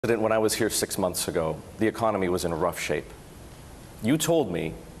When I was here 6 months ago, the economy was in rough shape. You told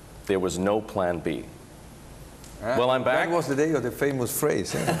me there was no plan B. Well, I'm back. That was the day of the famous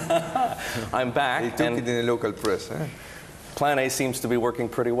phrase. I'm back. They took it in the local press. Plan A seems to be working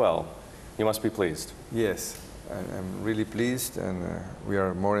pretty well. You must be pleased. Yes, I'm really pleased, and we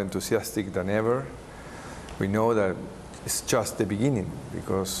are more enthusiastic than ever. We know that it's just the beginning,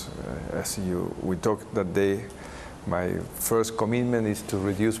 because as we talked that day, my first commitment is to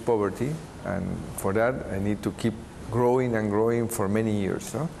reduce poverty, and for that I need to keep growing and growing for many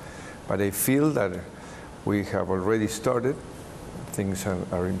years. No? But I feel that we have already started. Things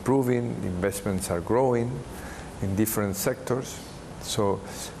are improving, investments are growing in different sectors. So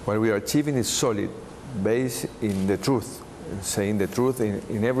what we are achieving is solid, based in the truth, saying the truth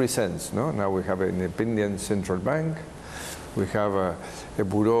in every sense. No? Now we have an independent central bank. We have a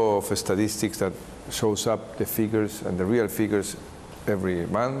Bureau of Statistics that shows up the figures and the real figures every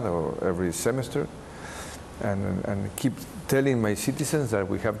month or every semester, and keep telling my citizens that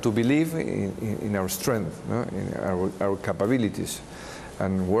we have to believe in our strength, no? In our capabilities,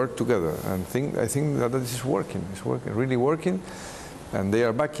 and work together. And I think that this is working. It's working, really working, and they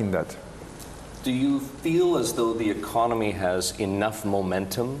are backing that. Do you feel as though the economy has enough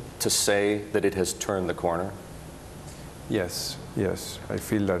momentum to say that it has turned the corner? Yes, yes. I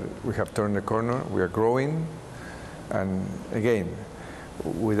feel that we have turned the corner. We are growing, and again,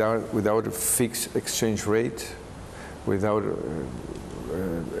 without a fixed exchange rate, without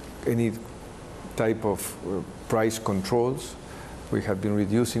any type of price controls, we have been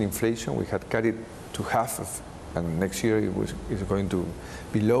reducing inflation. We had cut it to half, and next year it's going to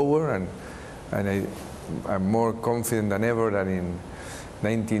be lower. And I'm more confident than ever that in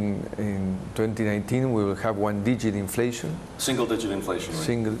 2019 we will have one-digit inflation. Single-digit inflation, right?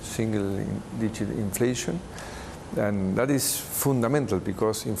 Single-digit inflation. And that is fundamental,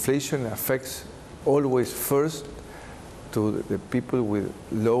 because inflation affects always first to the people with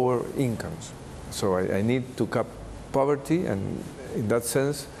lower incomes. So I need to cap poverty, and in that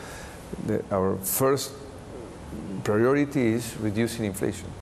sense, our first priority is reducing inflation.